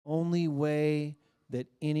only way that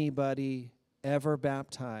anybody ever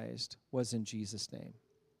baptized was in Jesus' name.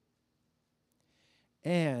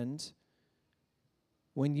 And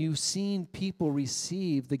when you've seen people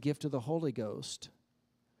receive the gift of the Holy Ghost,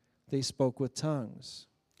 they spoke with tongues.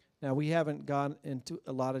 Now, we haven't gone into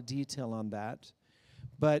a lot of detail on that,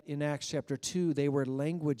 but in Acts chapter 2, they were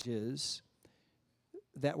languages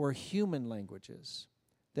that were human languages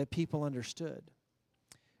that people understood.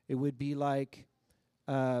 It would be like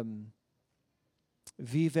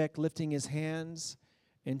Vivek lifting his hands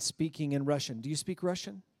and speaking in Russian. Do you speak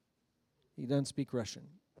Russian? He doesn't speak Russian.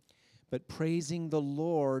 But praising the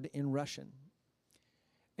Lord in Russian.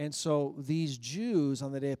 And so these Jews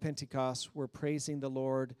on the day of Pentecost were praising the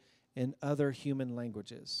Lord in other human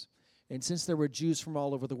languages. And since there were Jews from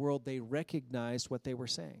all over the world, they recognized what they were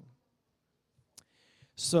saying.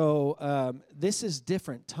 So this is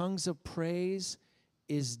different. Tongues of praise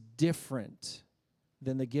is different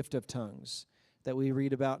than the gift of tongues that we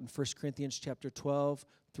read about in 1 Corinthians chapter 12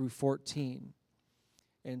 through 14.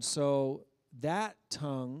 And so that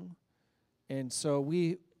tongue, and so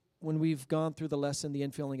when we've gone through the lesson, the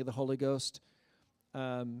infilling of the Holy Ghost,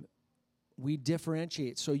 we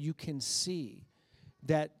differentiate so you can see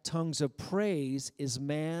that tongues of praise is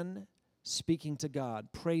man speaking to God,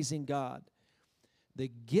 praising God. The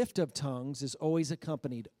gift of tongues is always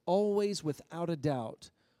accompanied, always without a doubt,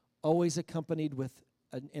 always accompanied with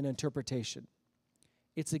an interpretation.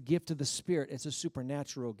 It's a gift of the Spirit. It's a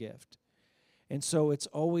supernatural gift. And so it's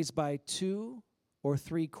always by 2 or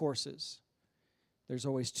 3 courses. There's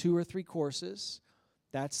always 2 or 3 courses.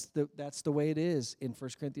 That's the way it is in 1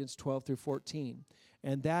 Corinthians 12 through 14.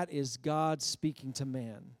 And that is God speaking to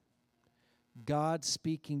man. God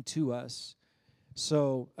speaking to us.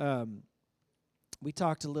 So we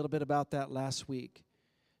talked a little bit about that last week.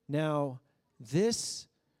 Now, this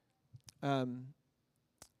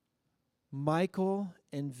Michael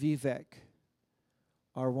and Vivek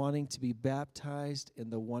are wanting to be baptized in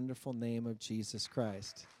the wonderful name of Jesus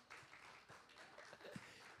Christ.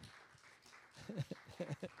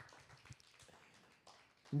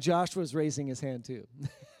 Joshua's raising his hand too.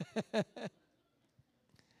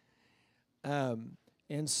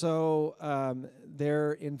 And so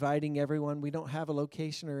they're inviting everyone. We don't have a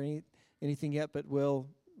location or anything yet, but we'll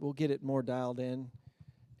get it more dialed in.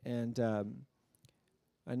 And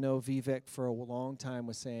I know Vivek for a long time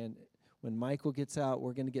was saying, when Michael gets out,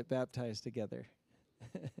 we're going to get baptized together.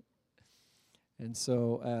 And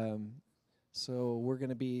so we're going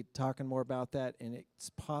to be talking more about that, and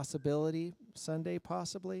it's possibility, Sunday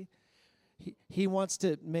possibly. He wants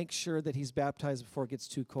to make sure that he's baptized before it gets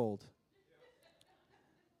too cold.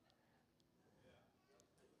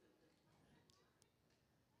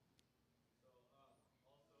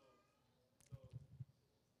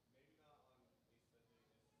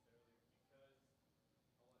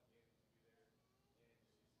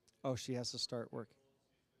 Oh, she has to start work.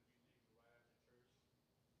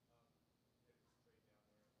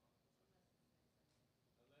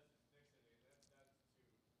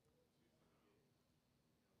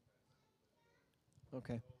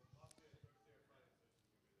 Okay.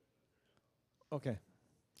 Okay.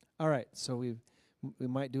 All right. So we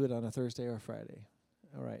might do it on a Thursday or a Friday.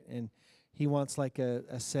 All right. And he wants like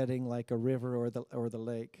a setting like a river or the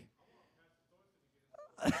lake.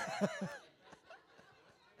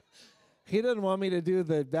 He doesn't want me to do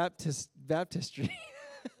the baptistry.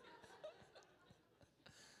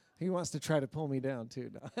 He wants to try to pull me down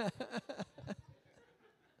too. No.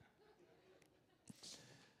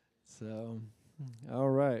 So, all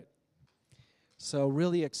right. So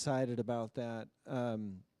really excited about that.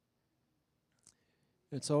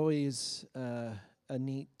 It's always a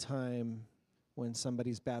neat time when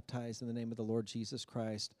somebody's baptized in the name of the Lord Jesus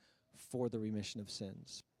Christ for the remission of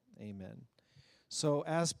sins. Amen. So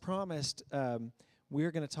as promised,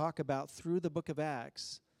 we're going to talk about through the book of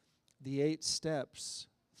Acts, the 8 steps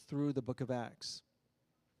through the book of Acts.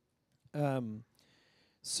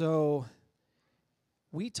 So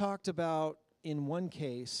we talked about in one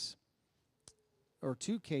case, or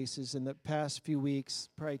 2 cases in the past few weeks,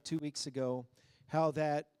 probably 2 weeks ago, how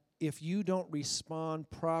that if you don't respond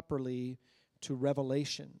properly to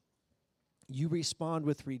revelation, you respond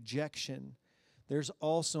with rejection. There's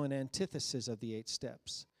also an antithesis of the 8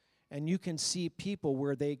 steps. And you can see people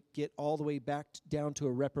where they get all the way back down to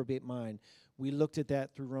a reprobate mind. We looked at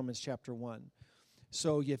that through Romans chapter 1.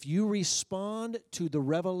 So if you respond to the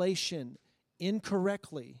revelation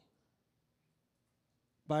incorrectly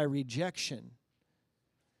by rejection,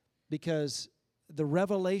 because the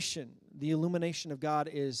revelation, the illumination of God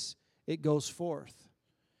it goes forth.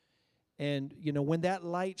 And, when that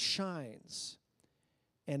light shines,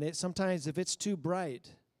 And sometimes if it's too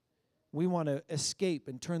bright, we want to escape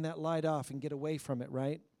and turn that light off and get away from it,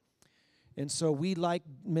 right? And so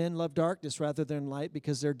men love darkness rather than light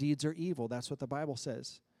because their deeds are evil. That's what the Bible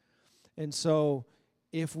says. And so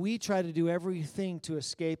if we try to do everything to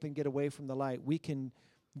escape and get away from the light, we can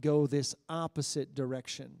go this opposite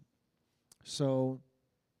direction. So,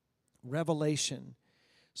 revelation.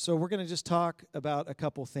 So we're going to just talk about a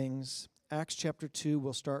couple things. Acts chapter 2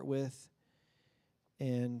 we'll start with.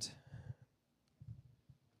 And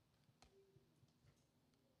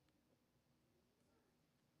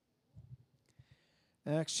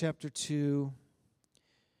Acts chapter 2,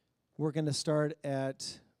 we're going to start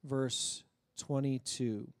at verse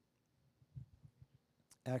 22.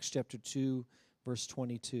 Acts chapter 2, verse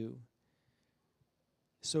 22.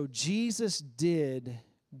 So Jesus did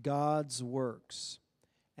God's works,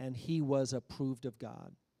 and he was approved of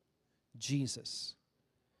God. Jesus.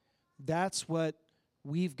 That's what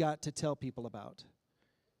we've got to tell people about.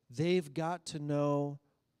 They've got to know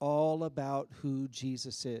all about who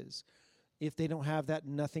Jesus is. If they don't have that,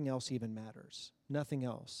 nothing else even matters. Nothing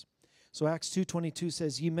else. So Acts 2:22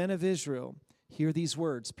 says, "Ye men of Israel, hear these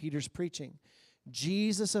words." Peter's preaching.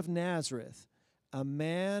 "Jesus of Nazareth, a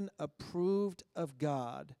man approved of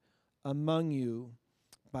God among you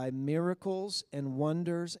by miracles and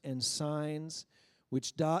wonders and signs,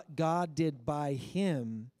 which God did by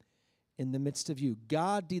him in the midst of you."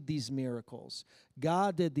 God did these miracles.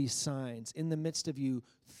 God did these signs in the midst of you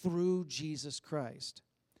through Jesus Christ,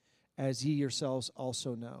 as ye yourselves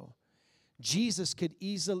also know. Jesus could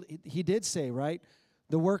easily, he did say, right,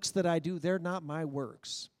 the works that I do, they're not my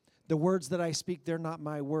works. The words that I speak, they're not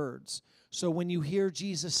my words. So when you hear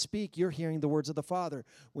Jesus speak, you're hearing the words of the Father.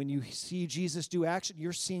 When you see Jesus do action,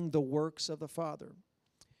 you're seeing the works of the Father.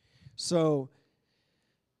 So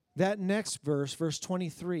that next verse, verse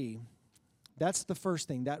 23, that's the first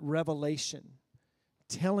thing, that revelation,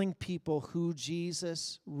 telling people who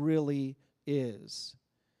Jesus really is,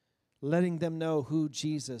 letting them know who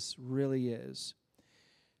Jesus really is.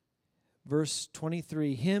 Verse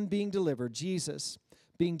 23, him being delivered, Jesus,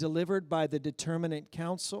 being delivered by the determinate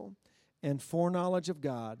counsel and foreknowledge of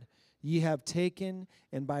God, ye have taken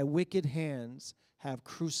and by wicked hands have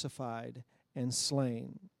crucified and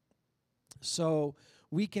slain. So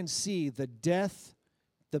we can see the death,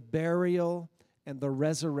 the burial, and the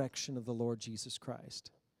resurrection of the Lord Jesus Christ.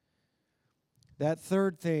 That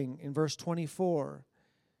third thing in verse 24,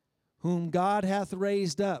 whom God hath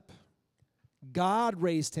raised up. God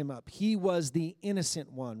raised him up. He was the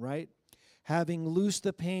innocent one, right? Having loosed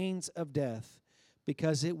the pains of death,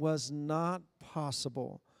 because it was not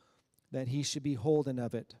possible that he should be holden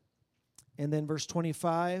of it. And then verse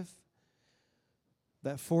 25,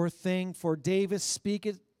 that fourth thing, for David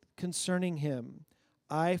speaketh concerning him,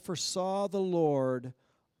 I foresaw the Lord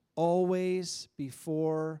always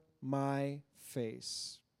before my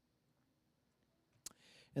face.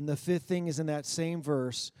 And the fifth thing is in that same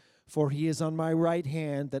verse, for he is on my right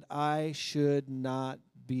hand that I should not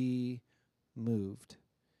be moved.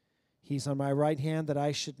 He's on my right hand that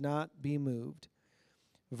I should not be moved.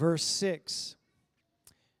 Verse 6,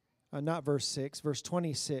 verse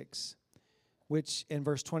 26, and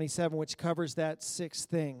verse 27, which covers that sixth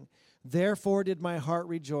thing. Therefore did my heart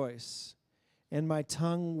rejoice, and my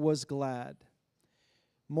tongue was glad.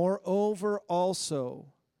 Moreover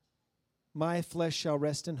also, my flesh shall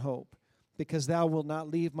rest in hope, because thou wilt not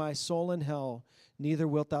leave my soul in hell, neither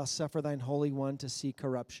wilt thou suffer thine Holy One to see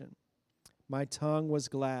corruption. My tongue was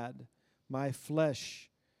glad, my flesh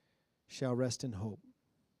shall rest in hope.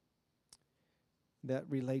 That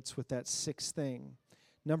relates with that sixth thing.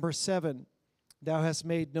 Number 7, thou hast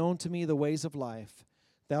made known to me the ways of life.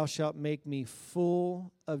 Thou shalt make me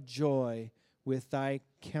full of joy with thy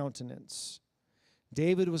countenance.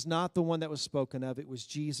 David was not the one that was spoken of. It was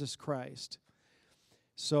Jesus Christ.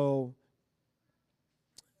 So,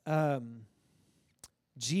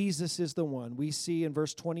 Jesus is the one. We see in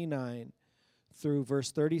verse 29 through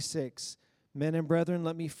verse 36, men and brethren,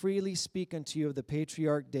 let me freely speak unto you of the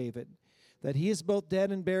patriarch David, that he is both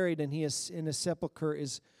dead and buried, and he is in a sepulchre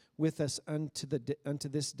is with us unto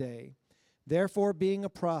this day. Therefore, being a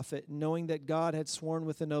prophet, knowing that God had sworn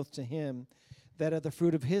with an oath to him, that of the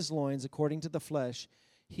fruit of his loins, according to the flesh,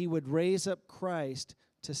 he would raise up Christ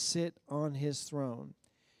to sit on his throne.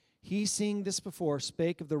 He, seeing this before,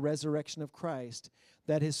 spake of the resurrection of Christ,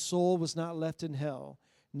 that his soul was not left in hell,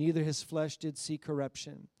 neither his flesh did see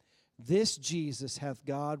corruption. This Jesus hath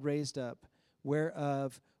God raised up,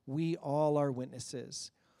 whereof we all are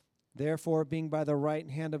witnesses. Therefore, being by the right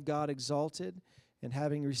hand of God exalted, and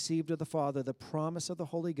having received of the Father the promise of the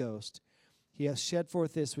Holy Ghost, he hath shed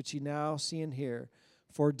forth this which ye now see and hear.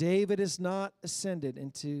 For David is not ascended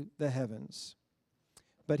into the heavens,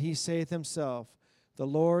 but he saith himself, The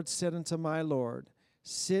Lord said unto my Lord,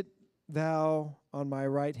 Sit thou on my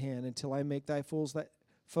right hand until I make thy foes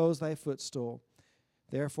thy footstool.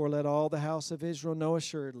 Therefore let all the house of Israel know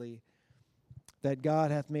assuredly that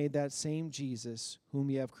God hath made that same Jesus, whom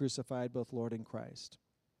ye have crucified, both Lord and Christ.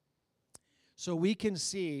 So we can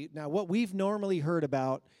see, now what we've normally heard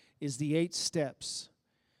about is the 8 steps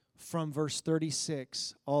from verse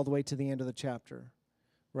 36 all the way to the end of the chapter,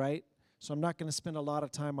 right? So I'm not going to spend a lot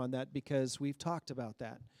of time on that because we've talked about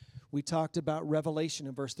that. We talked about Revelation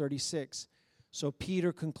in verse 36. So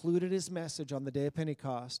Peter concluded his message on the day of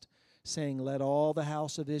Pentecost saying, Let all the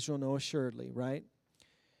house of Israel know assuredly, right?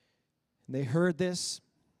 And they heard this.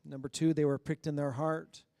 Number 2, they were pricked in their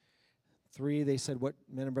heart. 3, they said, What,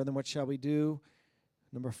 men and brethren, what shall we do?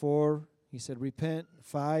 Number 4, he said, Repent.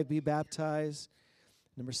 5, be baptized.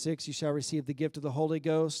 Number 6, you shall receive the gift of the Holy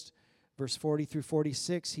Ghost. Verse 40 through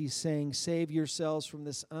 46, he's saying, Save yourselves from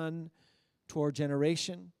this untoward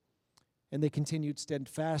generation. And they continued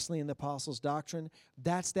steadfastly in the apostles' doctrine.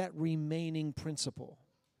 That's that remaining principle.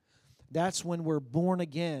 That's when we're born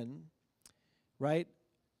again, right?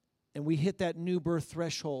 And we hit that new birth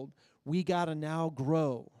threshold. We got to now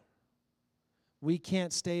grow. We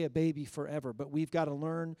can't stay a baby forever, but we've got to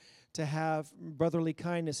learn to have brotherly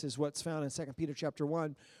kindness is what's found in 2 Peter chapter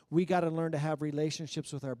 1. We got to learn to have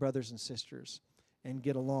relationships with our brothers and sisters and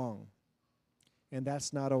get along. And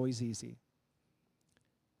that's not always easy.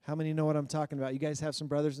 How many know what I'm talking about? You guys have some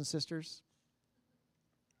brothers and sisters?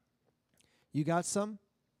 You got some?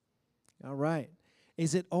 All right.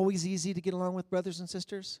 Is it always easy to get along with brothers and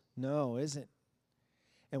sisters? No, isn't.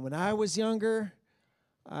 And when I was younger,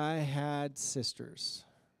 I had sisters.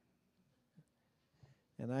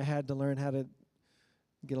 And I had to learn how to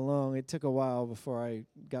get along. It took a while before I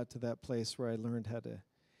got to that place where I learned how to.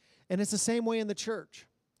 And it's the same way in the church.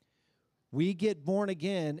 We get born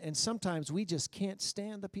again, and sometimes we just can't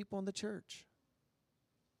stand the people in the church.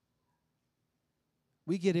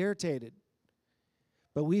 We get irritated.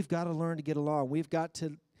 But we've got to learn to get along. We've got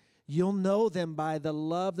to, you'll know them by the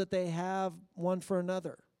love that they have one for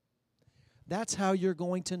another. That's how you're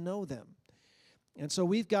going to know them. And so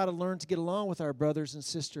we've got to learn to get along with our brothers and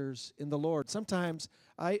sisters in the Lord. Sometimes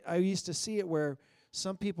I used to see it where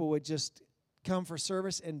some people would just come for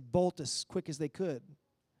service and bolt as quick as they could.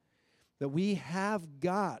 That we have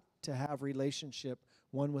got to have relationship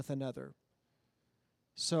one with another.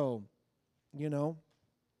 So, you know,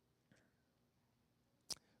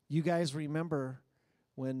 you guys remember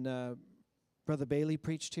when Brother Bailey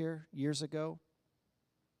preached here years ago?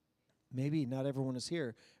 Maybe not everyone was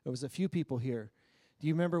here. There was a few people here. Do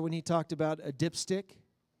you remember when he talked about a dipstick?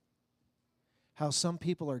 How some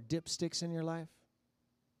people are dipsticks in your life?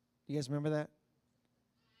 You guys remember that?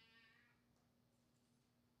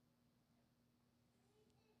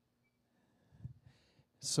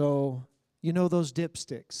 So, you know those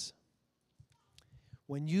dipsticks.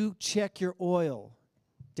 When you check your oil,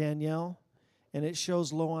 Danielle, and it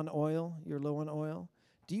shows low on oil, you're low on oil,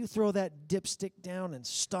 do you throw that dipstick down and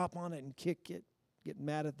stomp on it and kick it, get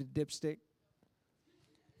mad at the dipstick?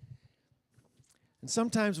 And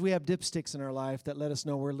sometimes we have dipsticks in our life that let us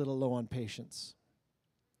know we're a little low on patience.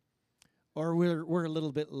 Or we're a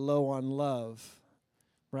little bit low on love,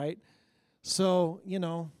 right? So, you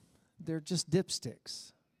know, they're just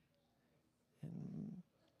dipsticks. And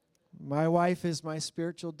my wife is my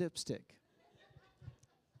spiritual dipstick.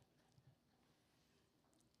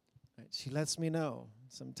 She lets me know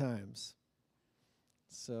sometimes.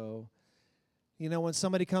 So, you know, when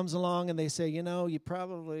somebody comes along and they say, you know, that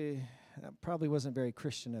probably wasn't very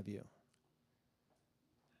Christian of you.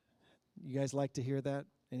 You guys like to hear that?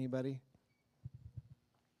 Anybody?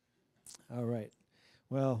 All right.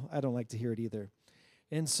 Well, I don't like to hear it either.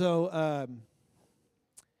 And so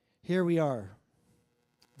here we are.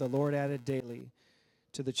 The Lord added daily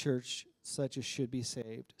to the church such as should be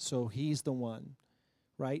saved. So he's the one,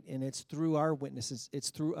 right? And it's through our witnesses. It's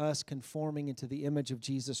through us conforming into the image of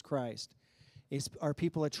Jesus Christ. Are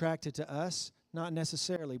people attracted to us? Not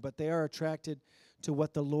necessarily, but they are attracted to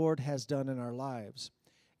what the Lord has done in our lives.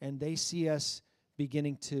 And they see us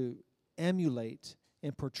beginning to emulate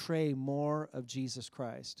and portray more of Jesus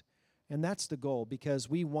Christ. And that's the goal, because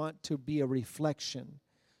we want to be a reflection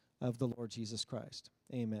of the Lord Jesus Christ.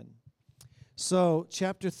 Amen. So,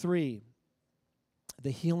 chapter 3,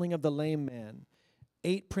 the healing of the lame man.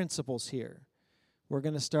 8 principles here. We're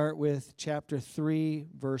going to start with chapter 3,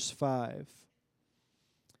 verse 5.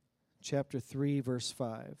 Chapter 3, verse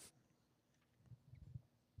 5.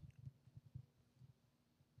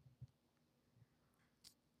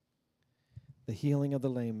 The healing of the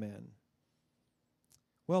lame man.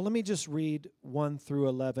 Well, let me just read 1 through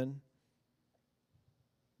 11.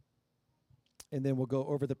 And then we'll go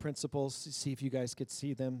over the principles, see if you guys could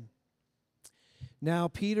see them. Now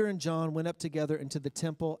Peter and John went up together into the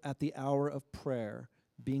temple at the hour of prayer,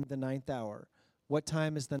 being the 9th hour. What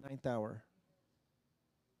time is the 9th hour?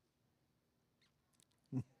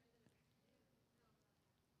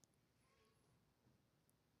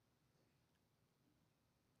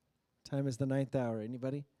 Time is the 9th hour.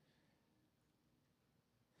 Anybody?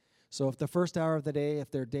 So if the first hour of the day,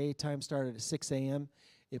 if their daytime started at 6 a.m.,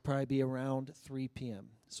 it'd probably be around 3 p.m.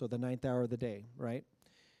 So the 9th hour of the day, right?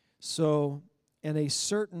 So, and a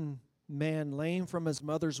certain man lame from his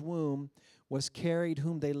mother's womb was carried,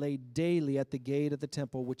 whom they laid daily at the gate of the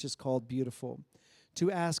temple, which is called Beautiful,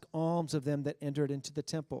 to ask alms of them that entered into the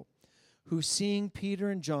temple, who seeing Peter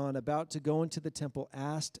and John about to go into the temple,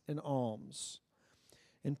 asked an alms.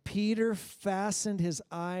 And Peter fastened his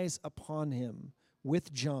eyes upon him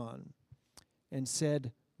with John and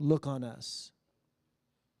said, Look on us.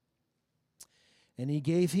 And he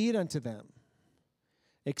gave heed unto them,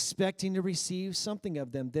 expecting to receive something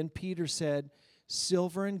of them. Then Peter said,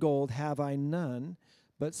 Silver and gold have I none,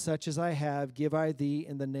 but such as I have give I thee.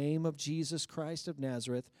 In the name of Jesus Christ of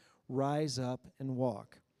Nazareth, rise up and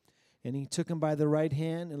walk. And he took him by the right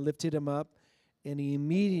hand and lifted him up, and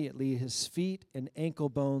immediately his feet and ankle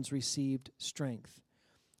bones received strength.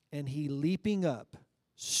 And he, leaping up,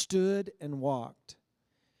 stood and walked,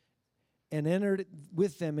 and entered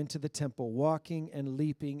with them into the temple, walking and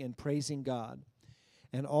leaping and praising God.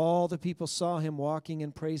 And all the people saw him walking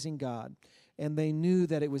and praising God, and they knew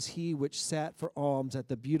that it was he which sat for alms at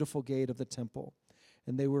the beautiful gate of the temple.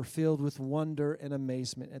 And they were filled with wonder and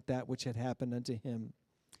amazement at that which had happened unto him.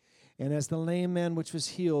 And as the lame man which was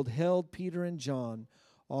healed held Peter and John,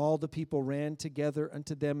 all the people ran together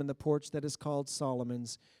unto them in the porch that is called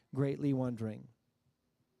Solomon's, greatly wondering.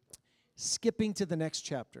 Skipping to the next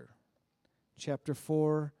chapter. Chapter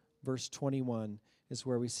 4, verse 21 is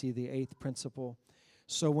where we see the 8th principle.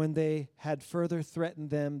 So when they had further threatened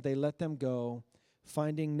them, they let them go,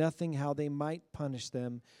 finding nothing how they might punish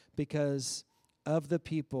them because of the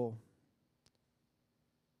people.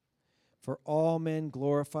 For all men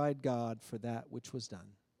glorified God for that which was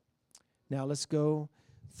done. Now let's go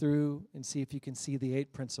through and see if you can see the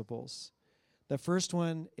 8 principles. The first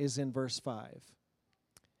one is in verse 5.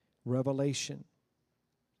 Revelation.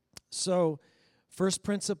 So, first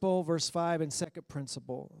principle, verse 5, and second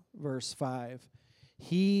principle, verse 5.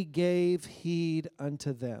 He gave heed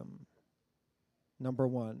unto them. Number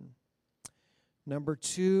 1. Number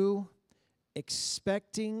 2,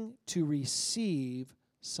 expecting to receive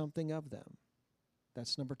something of them.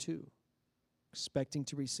 That's number 2. Expecting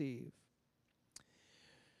to receive.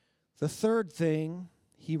 The third thing,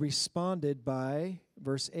 he responded by,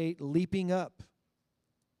 verse 8, leaping up.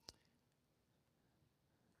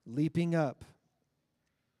 Leaping up.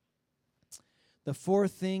 The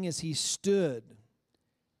fourth thing is he stood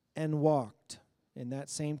and walked. In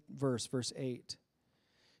that same verse, verse 8.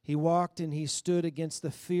 He walked and he stood against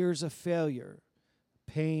the fears of failure,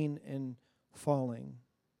 pain, and falling.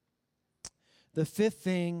 The fifth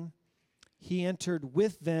thing, he entered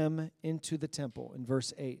with them into the temple in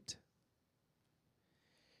verse 8.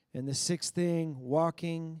 And the sixth thing,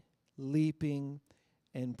 walking, leaping,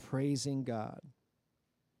 and praising God.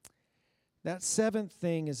 That seventh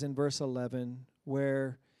thing is in verse 11,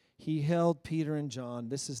 where he held Peter and John.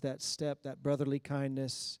 This is that step, that brotherly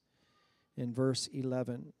kindness in verse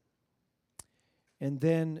 11. And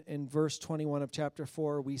then in verse 21 of chapter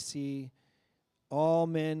 4, we see all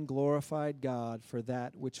men glorified God for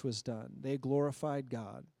that which was done. They glorified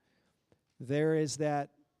God. There is that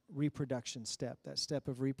reproduction step, that step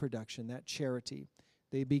of reproduction, that charity.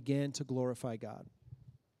 They began to glorify God.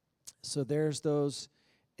 So there's those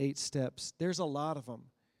 8 steps. There's a lot of them.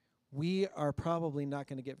 We are probably not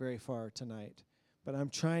going to get very far tonight, but I'm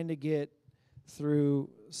trying to get through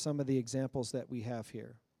some of the examples that we have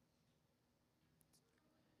here.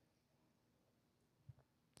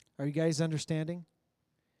 Are you guys understanding?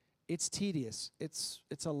 It's tedious. It's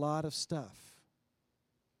a lot of stuff.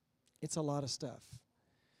 It's a lot of stuff.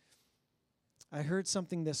 I heard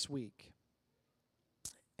something this week,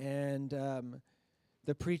 and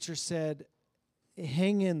the preacher said,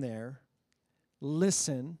 hang in there,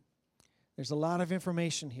 listen. There's a lot of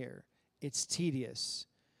information here. It's tedious,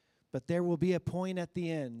 but there will be a point at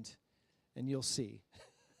the end, and you'll see.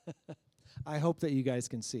 I hope that you guys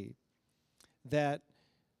can see that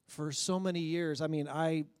for so many years, I mean,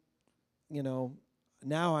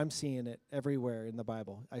 now I'm seeing it everywhere in the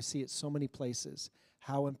Bible. I see it so many places,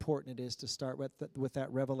 how important it is to start with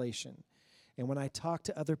that revelation. And when I talk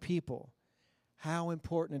to other people, how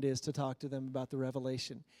important it is to talk to them about the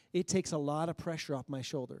revelation. It takes a lot of pressure off my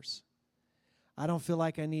shoulders. I don't feel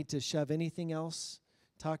like I need to shove anything else,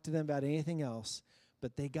 talk to them about anything else,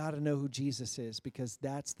 but they got to know who Jesus is, because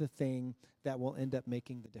that's the thing that will end up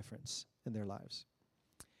making the difference in their lives.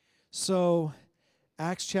 So,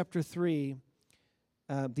 Acts chapter 3,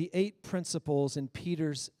 the 8 principles in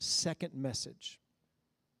Peter's second message.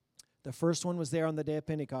 The first one was there on the day of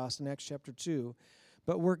Pentecost in Acts chapter 2,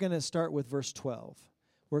 but we're going to start with verse 12.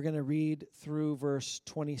 We're going to read through verse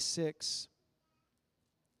 26.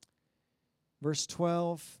 Verse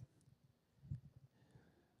 12.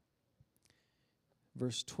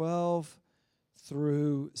 Verse 12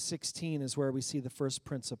 through 16 is where we see the first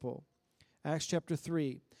principle. Acts chapter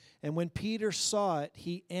 3. And when Peter saw it,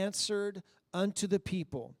 he answered unto the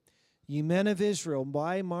people, Ye men of Israel,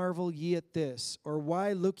 why marvel ye at this? Or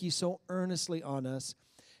why look ye so earnestly on us,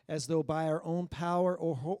 as though by our own power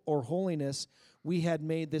or holiness we had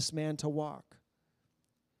made this man to walk?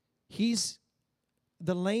 He's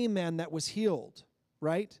the lame man that was healed,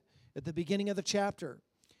 right? At the beginning of the chapter.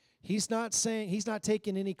 He's not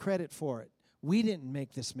taking any credit for it. We didn't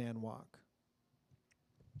make this man walk.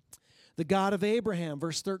 The God of Abraham,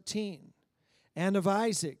 verse 13, and of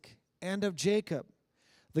Isaac, and of Jacob,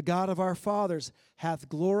 the God of our fathers, hath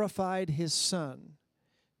glorified his Son,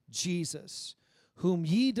 Jesus, whom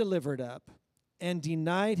ye delivered up, and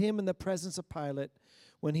denied him in the presence of Pilate,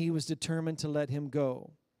 when he was determined to let him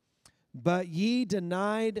go. But ye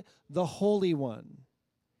denied the Holy One,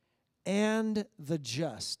 and the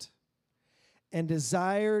just, and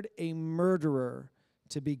desired a murderer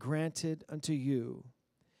to be granted unto you,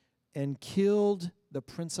 and killed the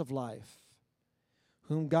Prince of Life,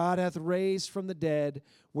 whom God hath raised from the dead,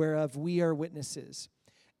 whereof we are witnesses.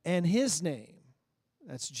 And his name,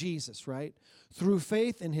 that's Jesus, right? Through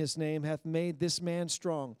faith in his name hath made this man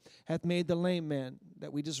strong, hath made the lame man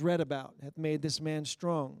that we just read about, hath made this man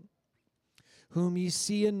strong, whom ye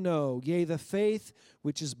see and know, yea, the faith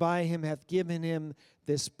which is by him hath given him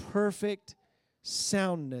this perfect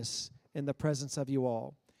soundness in the presence of you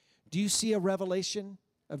all. Do you see a revelation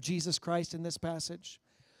of Jesus Christ in this passage?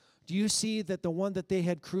 Do you see that the one that they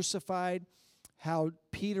had crucified, how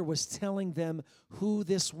Peter was telling them who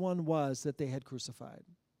this one was that they had crucified?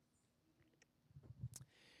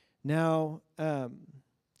 Now,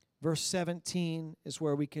 verse 17 is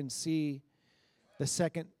where we can see the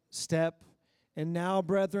second step. And now,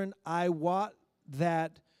 brethren, I wot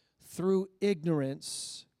that through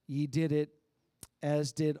ignorance ye did it,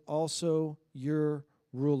 as did also your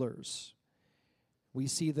rulers. We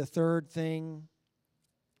see the third thing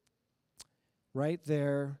right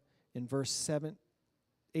there in verse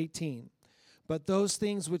 18. But those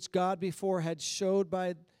things which God before had showed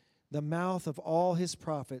by the mouth of all his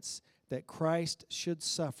prophets, that Christ should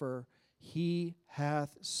suffer, he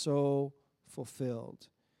hath so fulfilled.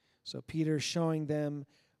 So Peter's showing them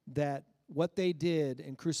that what they did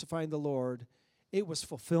in crucifying the Lord, it was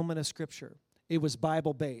fulfillment of Scripture. It was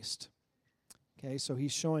Bible-based. Okay, so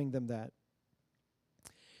he's showing them that.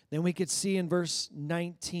 Then we could see in verse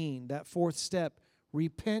 19, that fourth step,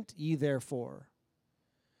 repent ye therefore.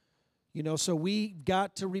 So we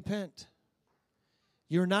got to repent.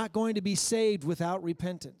 You're not going to be saved without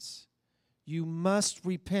repentance. You must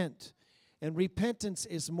repent. And repentance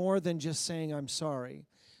is more than just saying, I'm sorry.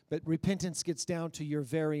 But repentance gets down to your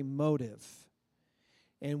very motive.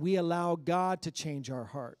 And we allow God to change our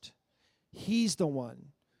heart. He's the one.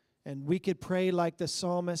 And we could pray like the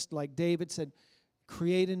psalmist, like David said,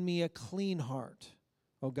 create in me a clean heart,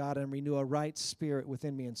 O God, and renew a right spirit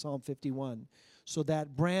within me in Psalm 51. So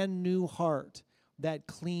that brand new heart, that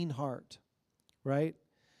clean heart, right?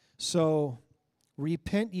 So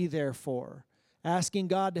repent ye therefore, asking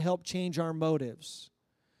God to help change our motives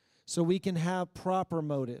so we can have proper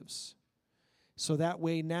motives. So that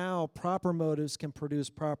way now proper motives can produce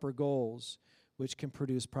proper goals, which can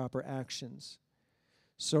produce proper actions.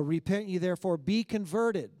 So repent ye therefore, be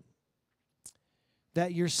converted,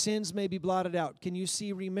 that your sins may be blotted out. Can you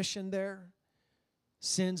see remission there?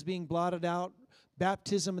 Sins being blotted out.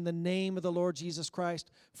 Baptism in the name of the Lord Jesus Christ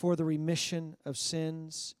for the remission of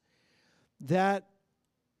sins. That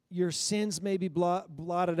your sins may be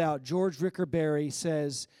blotted out. George Rickerberry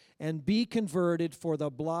says, and be converted for the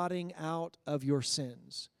blotting out of your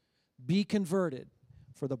sins. Be converted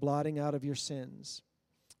for the blotting out of your sins.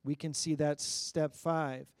 We can see that step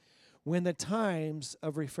 5. When the times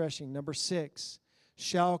of refreshing, number 6,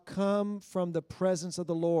 shall come from the presence of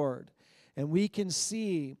the Lord. And we can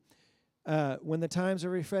see when the times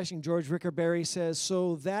of refreshing, George Rickerberry says,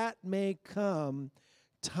 so that may come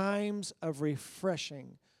times of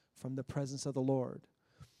refreshing from the presence of the Lord.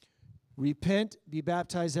 Repent, be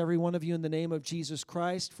baptized, every one of you, in the name of Jesus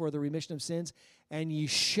Christ for the remission of sins, and ye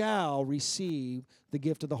shall receive the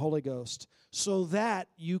gift of the Holy Ghost, so that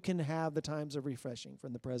you can have the times of refreshing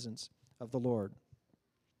from the presence of the Lord.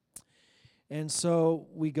 And so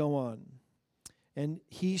we go on. And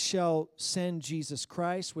he shall send Jesus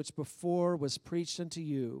Christ, which before was preached unto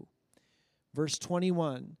you. Verse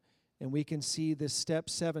 21, and we can see this step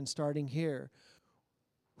 7 starting here.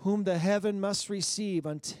 Whom the heaven must receive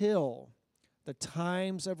until the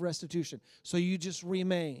times of restitution. So you just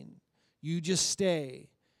remain. You just stay,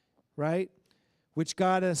 right? Which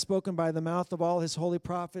God has spoken by the mouth of all his holy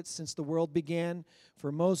prophets since the world began.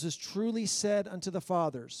 For Moses truly said unto the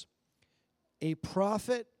fathers, a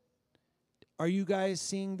prophet, are you guys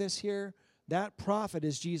seeing this here? That prophet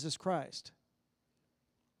is Jesus Christ.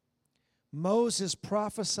 Moses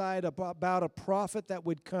prophesied about a prophet that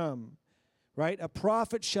would come, right? A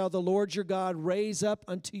prophet shall the Lord your God raise up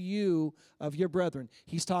unto you of your brethren.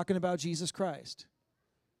 He's talking about Jesus Christ.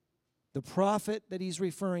 The prophet that he's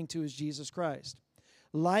referring to is Jesus Christ.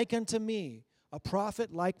 Like unto me, a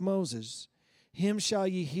prophet like Moses, him shall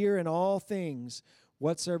ye hear in all things,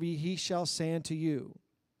 whatsoever he shall say unto you.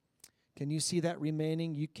 Can you see that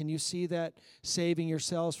remaining? Can you see that saving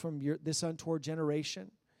yourselves from this untoward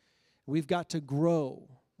generation? We've got to grow.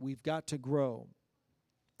 We've got to grow.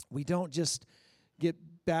 We don't just get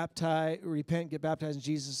baptized, repent, get baptized in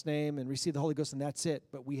Jesus' name, and receive the Holy Ghost, and that's it.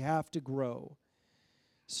 But we have to grow.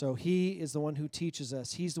 So he is the one who teaches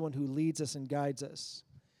us. He's the one who leads us and guides us.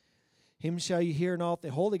 Him shall you hear in all. The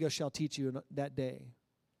Holy Ghost shall teach you in that day.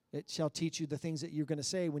 It shall teach you the things that you're going to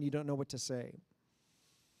say when you don't know what to say.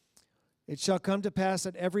 It shall come to pass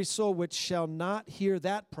that every soul which shall not hear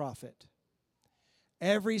that prophet,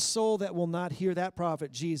 every soul that will not hear that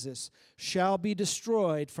prophet, Jesus, shall be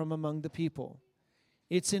destroyed from among the people.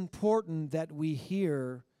 It's important that we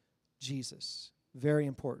hear Jesus. Very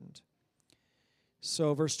important.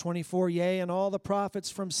 So verse 24, yea, and all the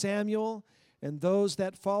prophets from Samuel and those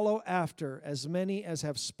that follow after, as many as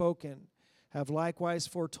have spoken, have likewise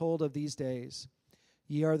foretold of these days.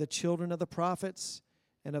 Ye are the children of the prophets,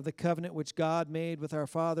 and of the covenant which God made with our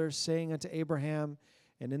fathers, saying unto Abraham,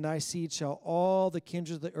 and in thy seed shall all the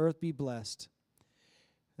kindreds of the earth be blessed.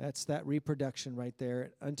 That's that reproduction right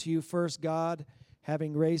there. Unto you first God,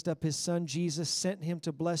 having raised up his son Jesus, sent him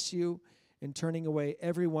to bless you, in turning away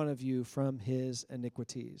every one of you from his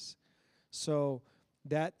iniquities. So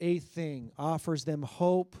that 8th thing offers them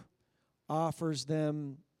hope, offers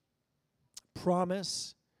them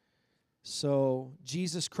promise. So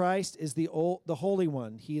Jesus Christ is the Holy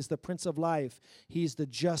One. He is the Prince of Life. He's the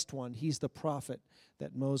just one. He's the prophet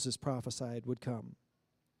that Moses prophesied would come.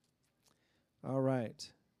 All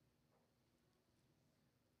right.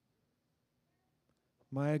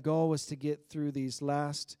 My goal was to get through these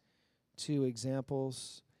last 2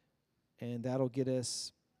 examples, and that'll get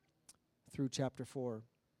us through chapter 4.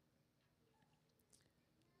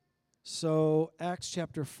 So Acts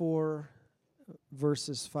chapter 4,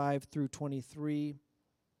 verses 5 through 23.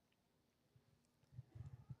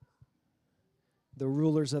 The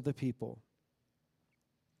rulers of the people.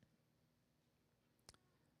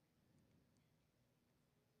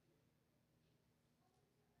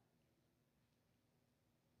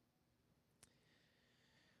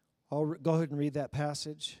 I'll go ahead and read that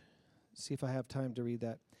passage. See if I have time to read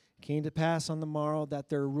that. It came to pass on the morrow that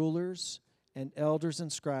their rulers and elders and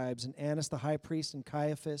scribes, and Annas the high priest, and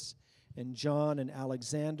Caiaphas, and John, and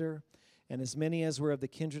Alexander, and as many as were of the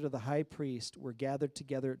kindred of the high priest, were gathered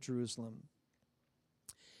together at Jerusalem.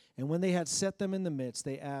 And when they had set them in the midst,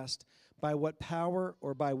 they asked, by what power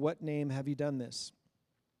or by what name have you done this?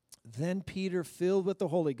 Then Peter, filled with the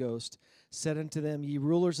Holy Ghost, said unto them, ye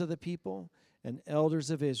rulers of the people, and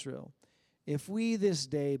elders of Israel, if we this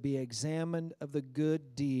day be examined of the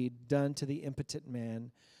good deed done to the impotent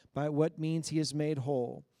man, by what means he is made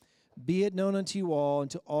whole, be it known unto you all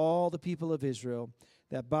and to all the people of Israel,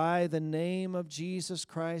 that by the name of Jesus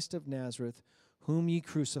Christ of Nazareth, whom ye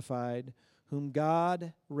crucified, whom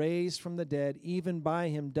God raised from the dead, even by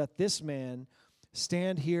him doth this man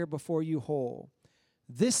stand here before you whole.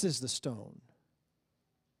 This is the stone.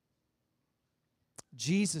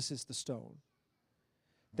 Jesus is the stone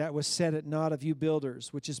that was set at naught of you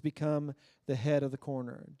builders, which has become the head of the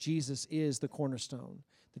corner. Jesus is the cornerstone,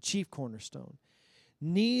 the chief cornerstone.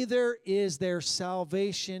 Neither is there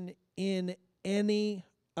salvation in any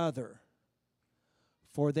other,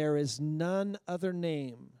 for there is none other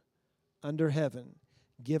name under heaven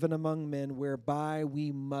given among men whereby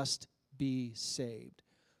we must be saved.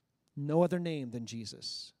 No other name than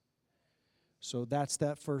Jesus. So that's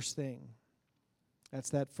that first thing. That's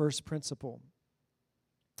that first principle.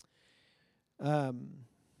 And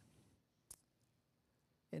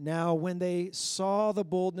now when they saw the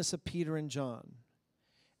boldness of Peter and John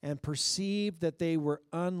and perceived that they were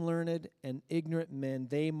unlearned and ignorant men,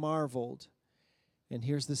 they marveled. And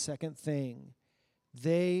here's the second thing.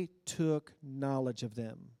 They took knowledge of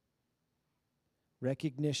them.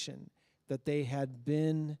 Recognition that they had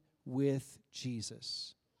been with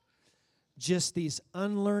Jesus. Just these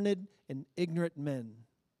unlearned and ignorant men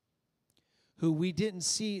who we didn't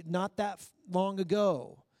see not that long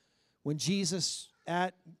ago when Jesus,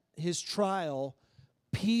 at his trial,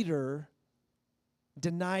 Peter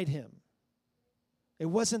denied him. It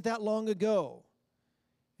wasn't that long ago.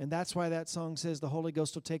 And that's why that song says the Holy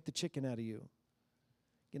Ghost will take the chicken out of you.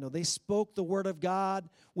 You know, they spoke the word of God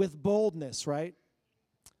with boldness, right?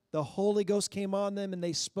 The Holy Ghost came on them and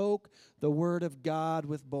they spoke the word of God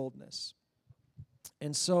with boldness.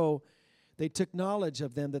 And so they took knowledge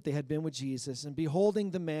of them that they had been with Jesus, and beholding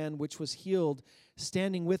the man which was healed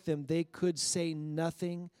standing with them, they could say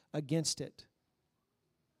nothing against it.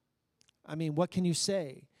 I mean, what can you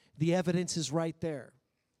say? The evidence is right there.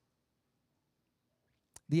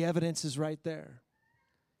 The evidence is right there.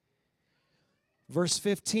 Verse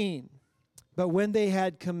 15, but when they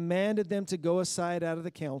had commanded them to go aside out of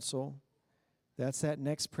the council, that's that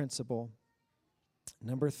next principle.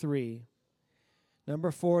 Number 3.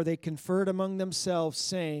 Number 4, they conferred among themselves,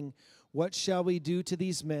 saying, what shall we do to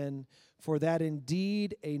these men? For that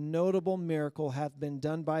indeed a notable miracle hath been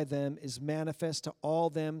done by them, is manifest to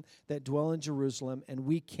all them that dwell in Jerusalem, and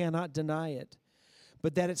we cannot deny it.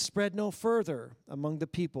 But that it spread no further among the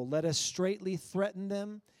people, let us straitly threaten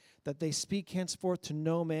them, that they speak henceforth to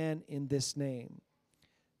no man in this name.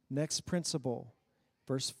 Next principle,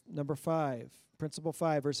 verse number 5, principle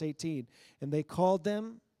 5, verse 18. And they called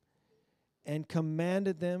them and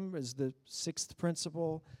commanded them, as the 6th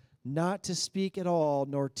principle, not to speak at all,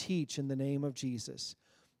 nor teach in the name of Jesus.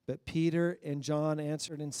 But Peter and John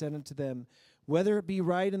answered and said unto them, whether it be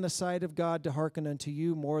right in the sight of God to hearken unto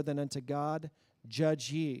you more than unto God,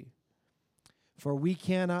 judge ye. For we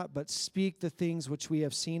cannot but speak the things which we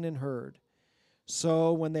have seen and heard.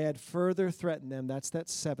 So when they had further threatened them, that's that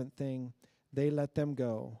 7th thing, they let them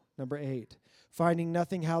go. Number 8, finding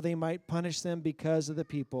nothing how they might punish them because of the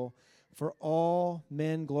people, for all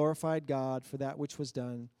men glorified God for that which was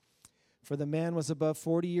done. For the man was above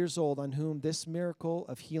 40 years old, on whom this miracle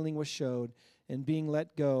of healing was showed, and being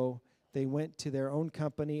let go, they went to their own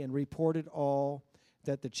company and reported all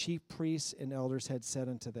that the chief priests and elders had said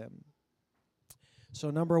unto them. So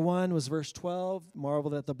number 1 was verse 12,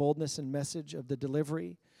 marveled at the boldness and message of the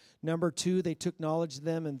delivery. Number 2, they took knowledge of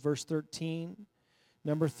them in verse 13.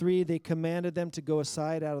 Number 3, they commanded them to go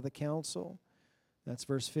aside out of the council. That's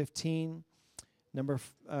verse 15. Number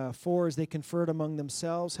 4 is they conferred among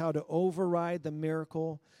themselves how to override the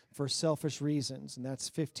miracle for selfish reasons, and that's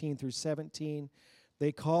 15 through 17.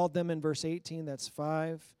 They called them in verse 18, that's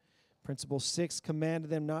 5. Principle 6, commanded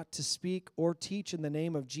them not to speak or teach in the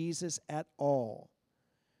name of Jesus at all.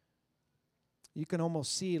 You can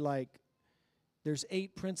almost see like there's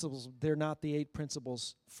 8 principles. They're not the 8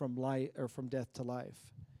 principles from life or from death to life.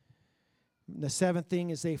 The 7th thing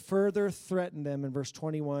is they further threatened them in verse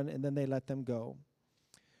 21, and then they let them go.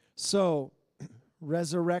 So,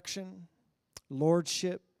 resurrection,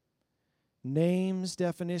 lordship, names,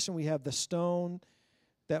 definition. We have the stone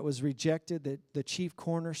that was rejected, the chief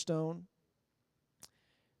cornerstone.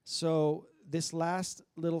 So, this last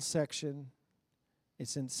little section,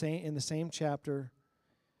 it's in the same chapter.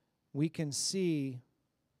 We can see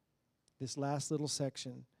this last little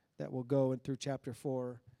section that will go in through chapter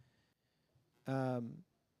 4.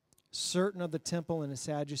 Certain of the temple and the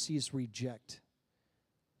Sadducees reject.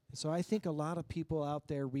 So I think a lot of people out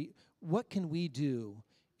there, what can we do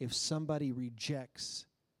if somebody rejects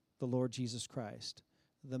the Lord Jesus Christ,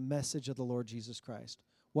 the message of the Lord Jesus Christ?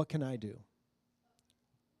 What can I do?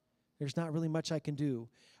 There's not really much I can do.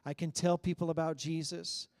 I can tell people about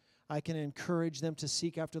Jesus. I can encourage them to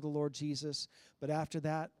seek after the Lord Jesus. But after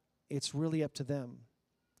that, it's really up to them.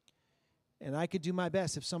 And I could do my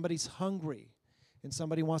best. If somebody's hungry and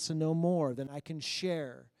somebody wants to know more, then I can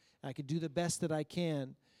share. I could do the best that I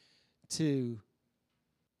can to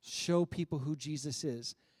show people who Jesus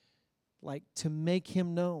is. Like to make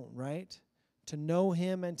him known, right? To know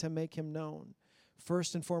him and to make him known.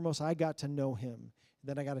 First and foremost, I got to know him.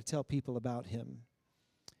 Then I got to tell people about him.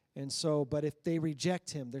 And so, but if they reject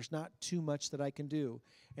him, there's not too much that I can do.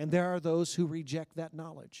 And there are those who reject that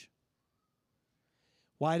knowledge.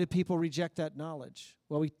 Why do people reject that knowledge?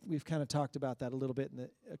 Well, we've kind of talked about that a little bit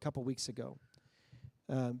a couple weeks ago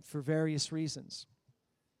for various reasons.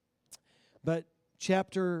 But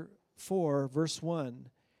chapter 4, verse 1,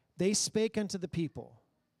 they spake unto the people.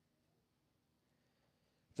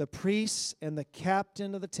 The priests and the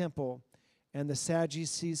captain of the temple and the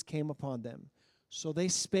Sadducees came upon them. So they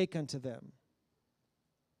spake unto them.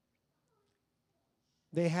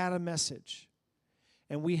 They had a message.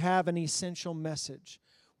 And we have an essential message.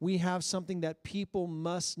 We have something that people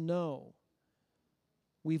must know.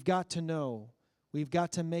 We've got to know. We've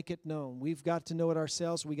got to make it known. We've got to know it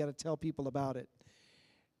ourselves. We got to tell people about it.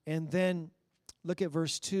 And then look at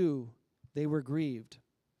verse 2. They were grieved.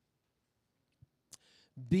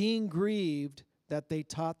 Being grieved that they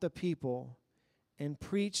taught the people and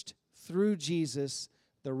preached through Jesus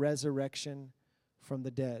the resurrection from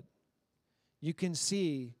the dead. You can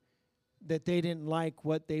see that they didn't like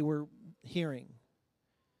what they were hearing.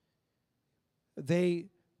 They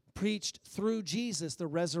preached through Jesus the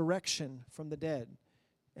resurrection from the dead,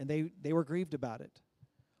 and they were grieved about it.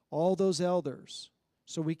 All those elders.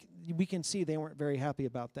 So we can see they weren't very happy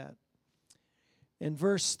about that. In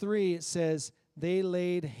verse 3 it says, they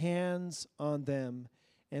laid hands on them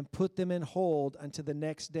and put them in hold until the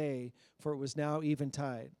next day, for it was now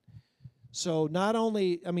eventide. So not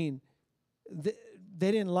only, they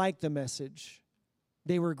didn't like the message.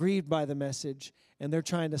 They were grieved by the message, and they're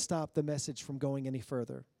trying to stop the message from going any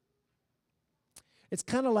further. It's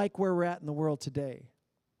kind of like where we're at in the world today.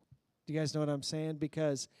 Do you guys know what I'm saying?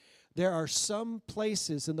 Because there are some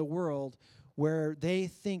places in the world where they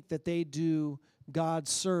think that they do God's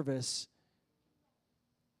service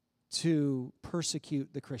to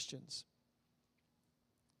persecute the Christians.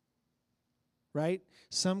 Right?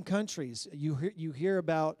 Some countries, you hear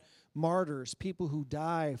about martyrs, people who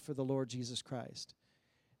die for the Lord Jesus Christ.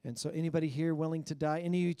 And so anybody here willing to die?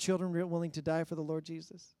 Any of you children willing to die for the Lord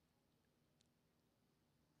Jesus?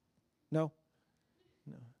 No?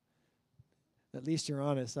 No. At least you're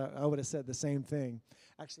honest. I would have said the same thing.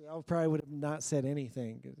 Actually, I probably would have not said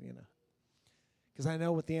anything, because I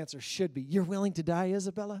know what the answer should be. You're willing to die,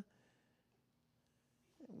 Isabella?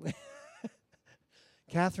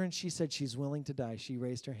 Catherine, she said she's willing to die. She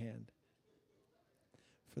raised her hand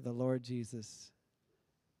for the Lord Jesus.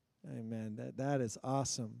 Amen. That is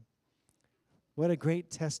awesome. What a great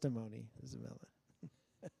testimony, Isabella.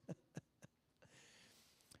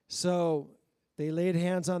 So they laid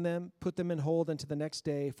hands on them, put them in hold until the next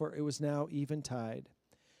day, for it was now eventide.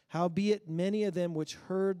 Howbeit many of them which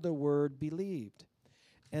heard the word believed,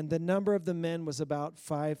 and the number of the men was about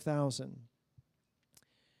 5,000.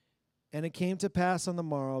 And it came to pass on the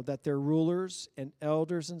morrow that their rulers and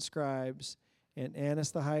elders and scribes and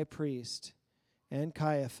Annas the high priest and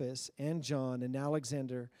Caiaphas and John and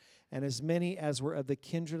Alexander and as many as were of the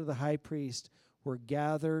kindred of the high priest were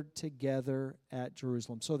gathered together at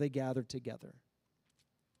Jerusalem. So they gathered together.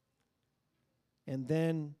 And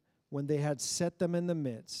then when they had set them in the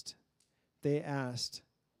midst, they asked,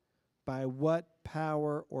 by what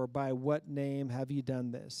power or by what name have you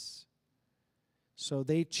done this? So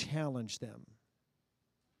they challenged them.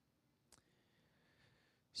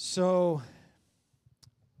 So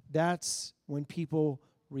that's when people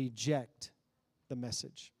reject the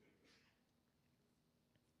message.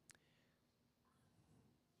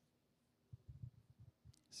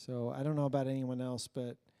 So I don't know about anyone else,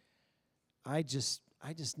 but I just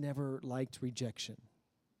never liked rejection.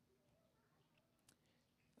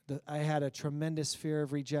 I had a tremendous fear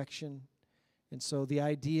of rejection. And so the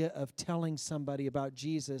idea of telling somebody about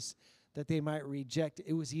Jesus that they might reject,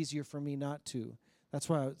 it was easier for me not to. That's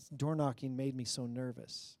why door knocking made me so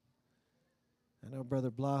nervous. I know Brother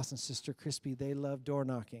Bloss and Sister Crispy, they love door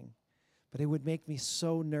knocking. But it would make me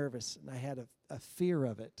so nervous, and I had a fear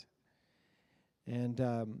of it. And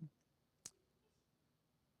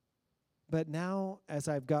but now, as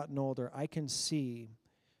I've gotten older, I can see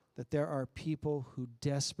that there are people who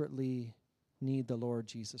desperately need the Lord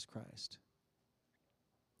Jesus Christ.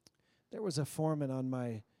 There was a foreman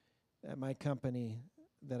at my company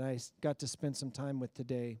that I got to spend some time with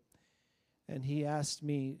today, and he asked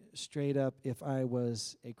me straight up if I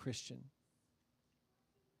was a Christian.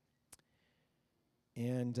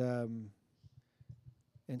 And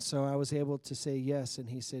so I was able to say yes, and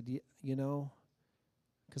he said,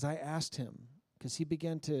 because I asked him, because he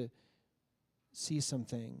began to see some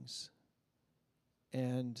things.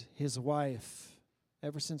 And his wife,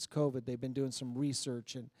 ever since COVID, they've been doing some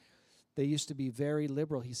research, and they used to be very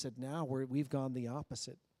liberal. He said, now we've gone the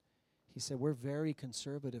opposite. He said, we're very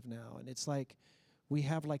conservative now. And it's like we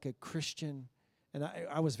have like a Christian, and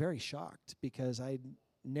I was very shocked because I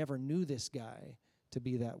never knew this guy to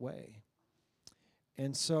be that way.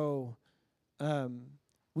 And so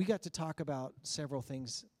we got to talk about several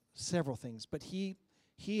things. But he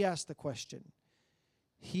asked the question,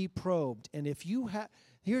 He probed. And if you have,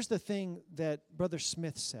 here's the thing that Brother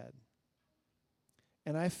Smith said,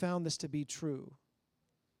 and I found this to be true.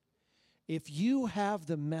 If you have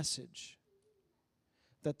the message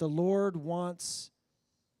that the Lord wants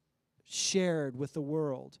shared with the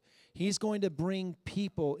world, He's going to bring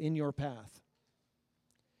people in your path.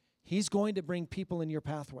 He's going to bring people in your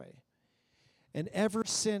pathway. And ever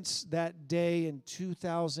since that day in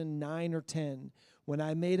 2009 or 10, when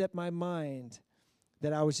I made up my mind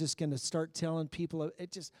that I was just going to start telling people,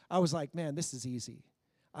 I was like, man, this is easy.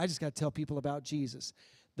 I just got to tell people about Jesus.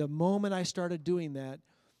 The moment I started doing that,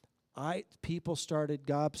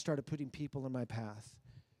 God started putting people in my path.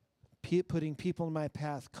 Putting people in my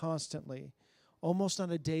path constantly, almost on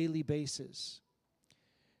a daily basis.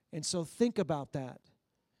 And so think about that.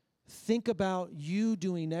 Think about you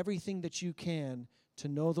doing everything that you can to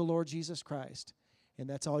know the Lord Jesus Christ. And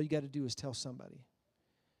that's all you got to do is tell somebody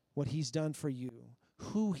what He's done for you,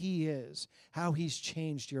 who He is, how He's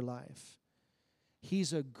changed your life.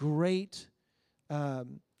 He's a great,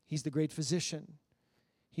 He's the great physician.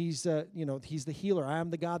 He's He's the healer. I am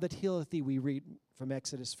the God that healeth thee, we read from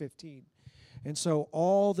Exodus 15. And so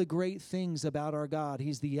all the great things about our God,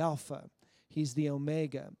 He's the Alpha, He's the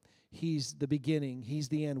Omega, He's the beginning, He's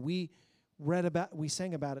the end. We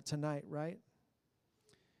sang about it tonight, right?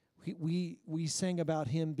 We sang about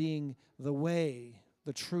Him being the way,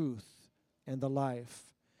 the truth, and the life.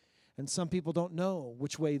 And some people don't know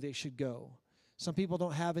which way they should go. Some people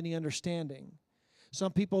don't have any understanding.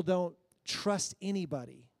 Some people don't trust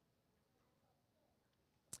anybody.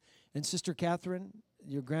 And Sister Catherine,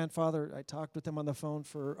 your grandfather, I talked with him on the phone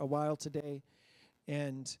for a while today,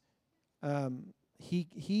 and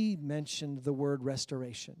he mentioned the word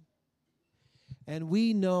restoration. And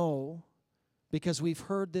we know, because we've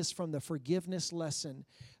heard this from the forgiveness lesson,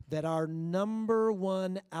 that our number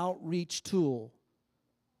one outreach tool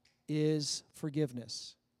is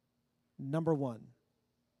forgiveness. Number one.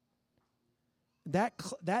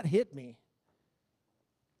 That hit me.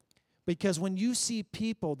 Because when you see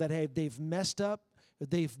people that they've messed up,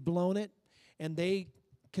 they've blown it, and they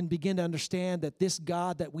can begin to understand that this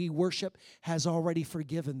God that we worship has already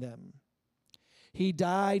forgiven them. He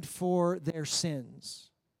died for their sins.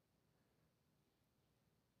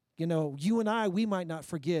 You know, you and I, we might not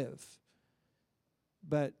forgive,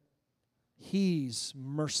 but He's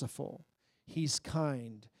merciful. He's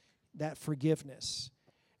kind. That forgiveness.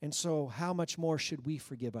 And so how much more should we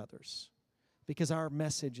forgive others? Because our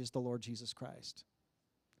message is the Lord Jesus Christ.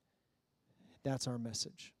 That's our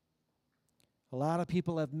message. A lot of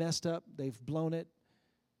people have messed up. They've blown it.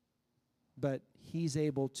 But He's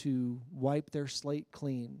able to wipe their slate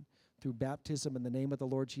clean through baptism in the name of the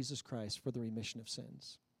Lord Jesus Christ for the remission of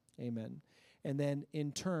sins. Amen. And then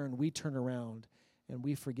in turn, we turn around and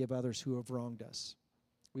we forgive others who have wronged us.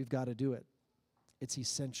 We've got to do it. It's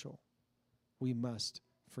essential. We must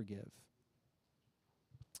forgive.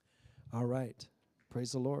 All right.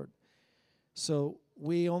 Praise the Lord. So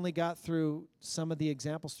we only got through some of the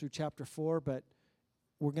examples through chapter 4, but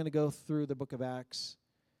we're going to go through the book of Acts.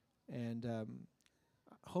 And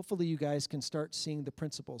hopefully you guys can start seeing the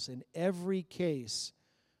principles. In every case,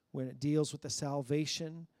 when it deals with the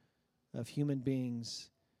salvation of human beings,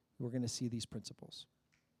 we're going to see these principles.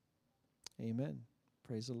 Amen.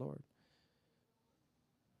 Praise the Lord.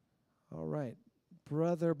 All right.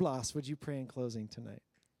 Brother Bloss, would you pray in closing tonight?